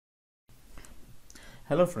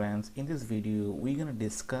Hello friends, in this video we're going to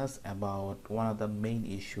discuss about one of the main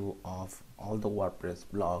issue of all the WordPress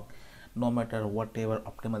blog. No matter whatever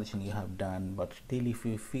optimization you have done, but still if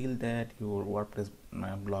you feel that your WordPress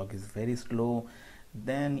blog is very slow,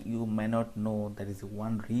 then you may not know there is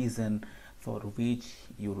one reason for which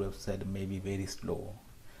your website may be very slow.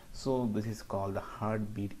 So this is called the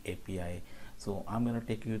Heartbeat API. So I'm going to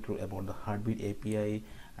take you through about the Heartbeat API,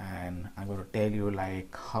 and I'm going to tell you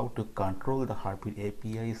like how to control the Heartbeat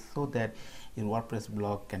API so that your WordPress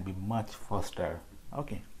blog can be much faster.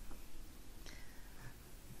 Okay.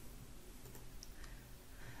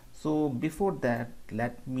 So before that,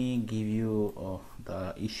 let me give you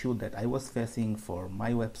the issue that I was facing for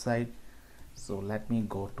my website. So let me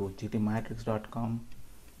go to admin-ajax.php.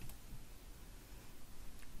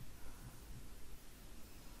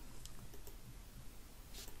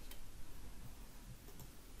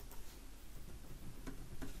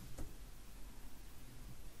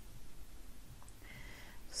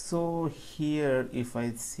 So here if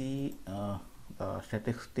I see the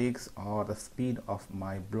statistics or the speed of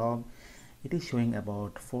my blog, it is showing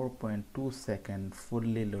about 4.2 second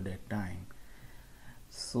fully loaded time.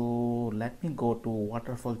 So let me go to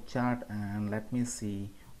waterfall chart and let me see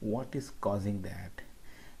what is causing that.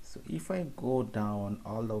 So if I go down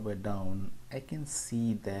all the way down, I can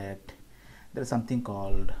see that there is something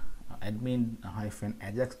called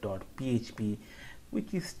admin-ajax.php,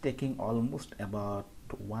 which is taking almost about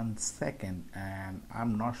 1 second, and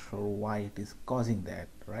I'm not sure why it is causing that,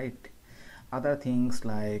 right? Other things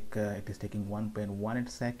like it is taking 1.18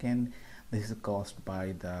 second. This is caused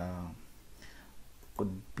by the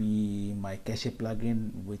could be my cache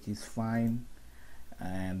plugin, which is fine,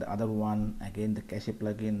 and the other one again the cache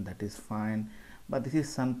plugin, that is fine, but this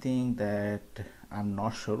is something that I'm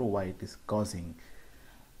not sure why it is causing.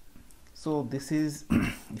 So this is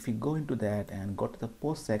if you go into that and go to the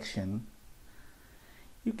post section,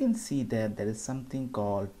 you can see that there is something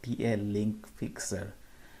called TA link fixer,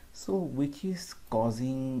 so which is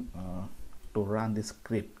causing to run this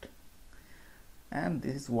script, and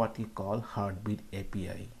this is what you call Heartbeat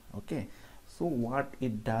API. Okay, so what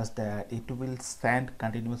it does, that it will send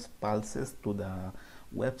continuous pulses to the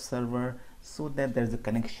web server so that there is a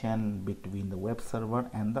connection between the web server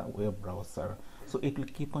and the web browser. So it will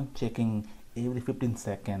keep on checking every 15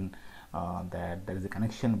 seconds that there is a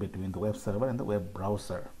connection between the web server and the web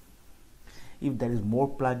browser. If there is more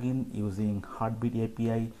plugin using Heartbeat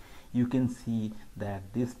API, you can see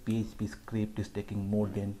that this PHP script is taking more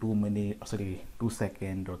than 2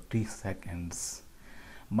 seconds or 3 seconds.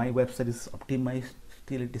 My website is optimized,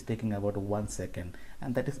 still it is taking about 1 second,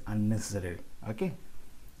 and that is unnecessary. Okay,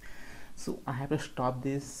 so I have to stop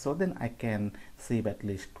this so then I can save at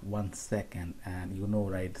least 1 second, and you know,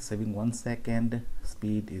 right, saving 1 second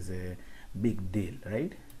speed is a big deal,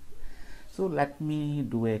 right? So let me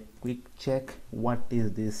do a quick check. What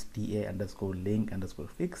is this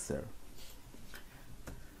TA_link_fixer?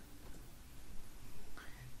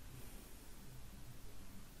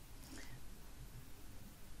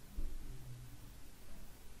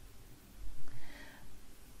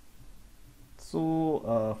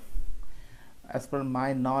 So as per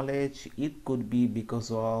my knowledge, it could be because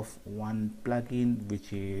of one plugin,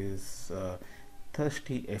 which is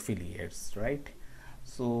Thirsty Affiliates, right?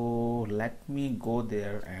 So let me go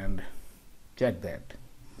there and check that.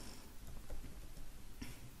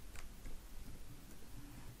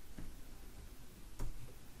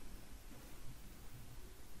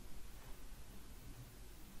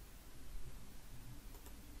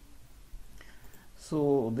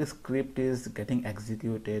 So this script is getting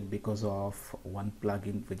executed because of one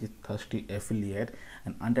plugin, which is Thirsty Affiliate,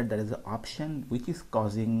 and under there is an option which is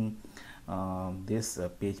causing this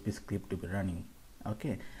PHP script to be running.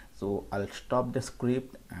 Okay, so I'll stop the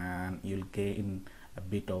script and you'll gain a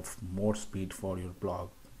bit of more speed for your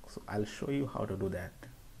blog. So I'll show you how to do that.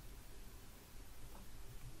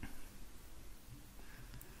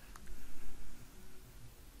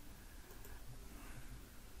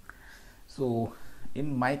 So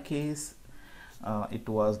in my case, it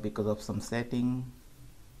was because of some setting.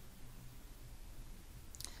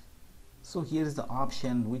 So here is the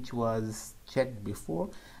option which was checked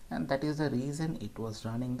before, and that is the reason it was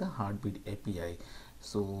running the Heartbeat API.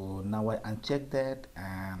 So now I uncheck that,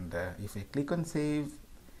 and if I click on save,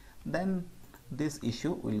 then this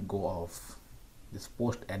issue will go off. This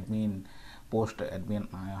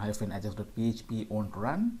admin-ajax.php won't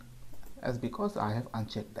run, as because I have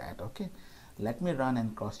unchecked that. Okay, let me run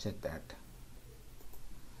and cross check that.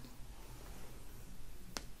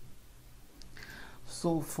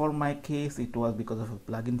 So for my case, it was because of a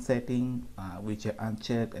plugin setting which I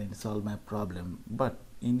unchecked and it solved my problem. But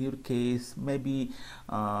in your case, maybe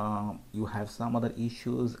you have some other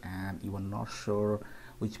issues and you are not sure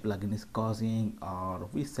which plugin is causing or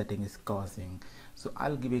which setting is causing. So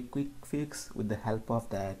I'll give a quick fix. With the help of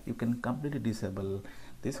that, you can completely disable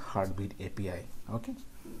this Heartbeat API. Okay.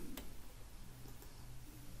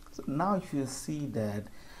 So now if you see that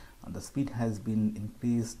the speed has been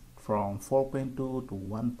increased from 4.2 to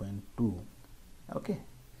 1.2. okay,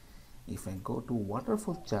 if I go to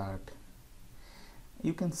waterfall chart,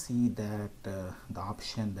 you can see that the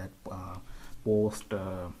option that post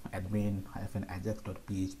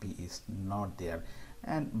admin-ajax.php is not there,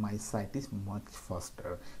 and my site is much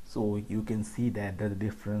faster. So you can see that there's a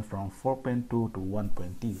difference from 4.2 to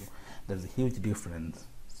 1.2. There's a huge difference.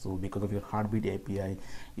 So because of your Heartbeat API,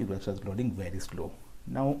 your website is loading very slow.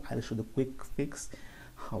 Now I'll show the quick fix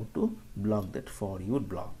how to block that for your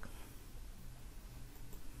blog.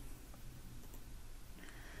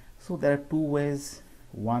 So there are two ways.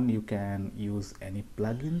 One, you can use any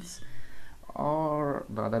plugins, or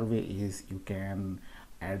the other way is you can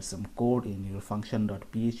add some code in your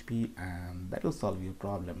function.php and that will solve your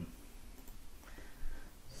problem.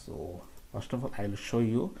 So first of all, I will show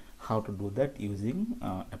you how to do that using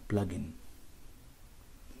a plugin.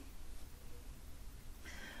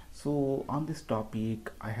 So on this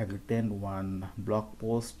topic, I have written one blog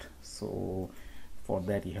post. So for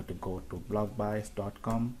that, you have to go to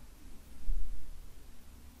blogbyts.com.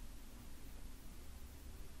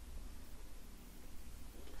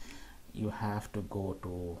 You have to go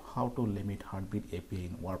to how to limit Heartbeat API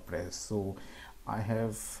in WordPress. So I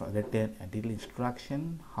have written a detailed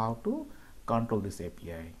instruction how to control this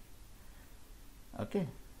API. Okay,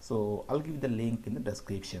 so I'll give the link in the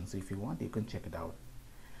description. So if you want, you can check it out.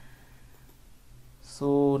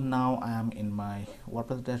 So now I am in my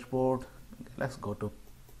WordPress dashboard. Let's go to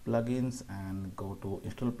plugins and go to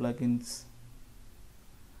install plugins.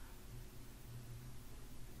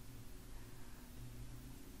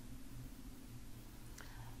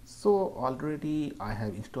 So already I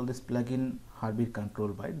have installed this plugin, Heartbeat Control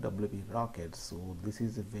by WP Rocket. So this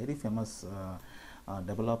is a very famous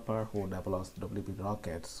developer who develops WP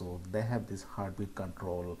Rocket. So they have this Heartbeat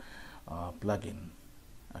Control plugin.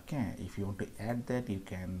 Okay, if you want to add that, you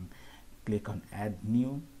can click on add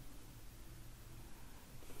new,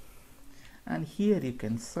 and here you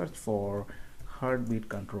can search for Heartbeat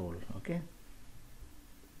Control. Okay,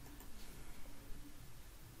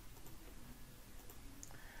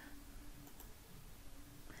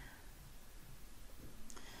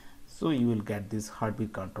 so you will get this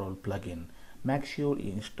Heartbeat Control plugin. Make sure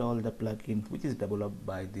you install the plugin which is developed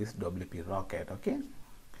by this WP Rocket. Okay,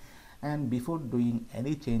 and before doing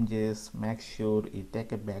any changes, make sure you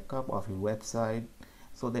take a backup of your website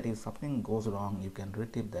so that if something goes wrong, you can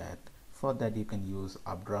retrieve that. For that, you can use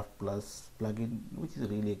Updraft Plus plugin, which is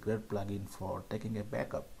really a great plugin for taking a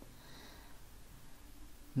backup.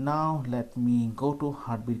 Now let me go to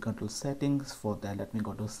Heartbeat Control settings. For that, let me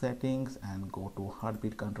go to settings and go to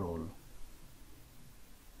Heartbeat Control.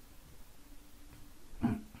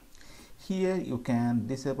 Here you can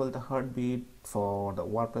disable the heartbeat for the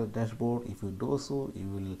WordPress dashboard. If you do so,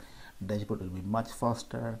 dashboard will be much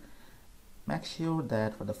faster. Make sure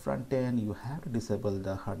that for the front end you have to disable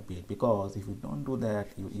the heartbeat, because if you don't do that,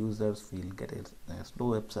 your users will get a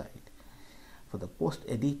slow website. For the post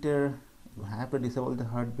editor, you have to disable the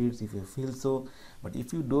heartbeats if you feel so, but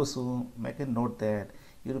if you do so, make a note that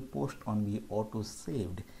your post won't be auto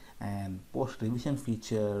saved and post revision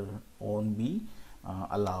feature won't be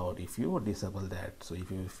allowed if you disable that. So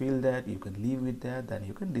if you feel that you can live with that, then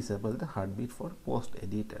you can disable the heartbeat for post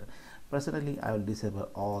editor. Personally, I will disable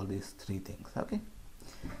all these three things. Okay,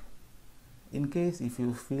 in case if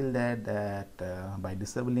you feel that by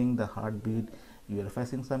disabling the heartbeat you are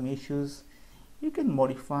facing some issues, you can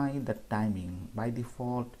modify the timing. By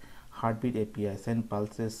default, Heartbeat API send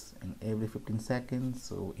pulses in every 15 seconds,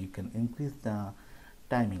 so you can increase the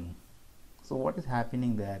timing. So what is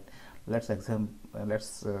happening that let's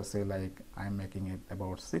say like I'm making it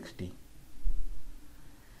about 60.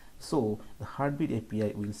 So the Heartbeat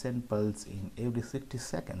API will send pulse in every 60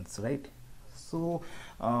 seconds, right? So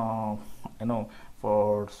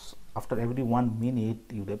for after every 1 minute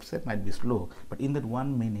your website might be slow, but in that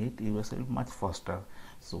 1 minute your website is much faster.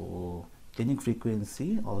 So changing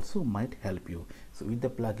frequency also might help you. So with the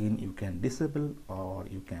plugin you can disable or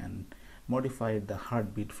you can modify the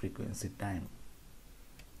heartbeat frequency time.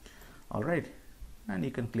 Alright, and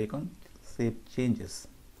you can click on save changes.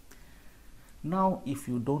 Now if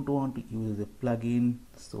you don't want to use the plugin,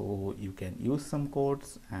 so you can use some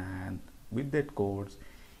codes and with that codes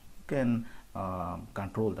you can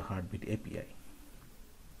control the Heartbeat API.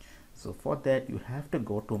 So for that you have to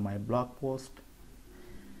go to my blog post,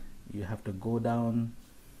 you have to go down,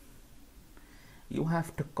 you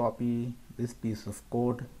have to copy this piece of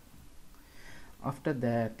code. After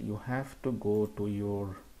that you have to go to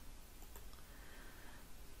your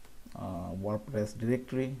WordPress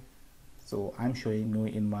directory. So I'm showing you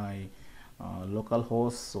in my local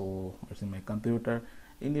host, so it's in my computer.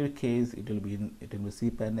 In your case it will be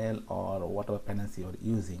cPanel or whatever panels you are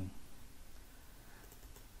using.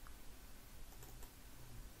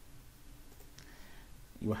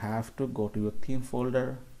 You have to go to your theme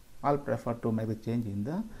folder. I'll prefer to make the change in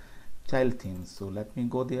the child theme, so let me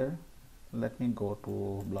go there. Let me go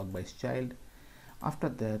to BlogByts child. After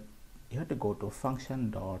that you have to go to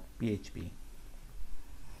function.php.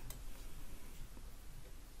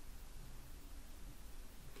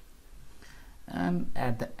 And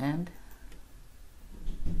at the end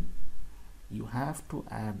you have to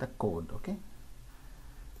add the code, okay,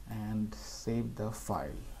 and save the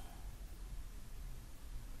file.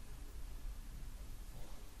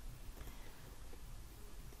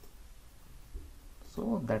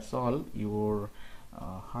 So that's all. Your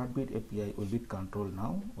Heartbeat API will be controlled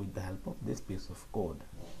now with the help of this piece of code.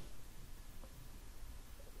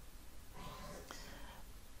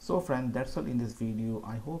 So friend, that's all in this video.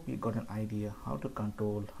 I hope you got an idea how to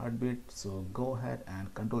control Heartbeat. So go ahead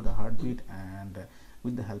and control the Heartbeat, and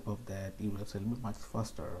with the help of that you will be much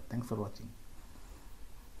faster. Thanks for watching.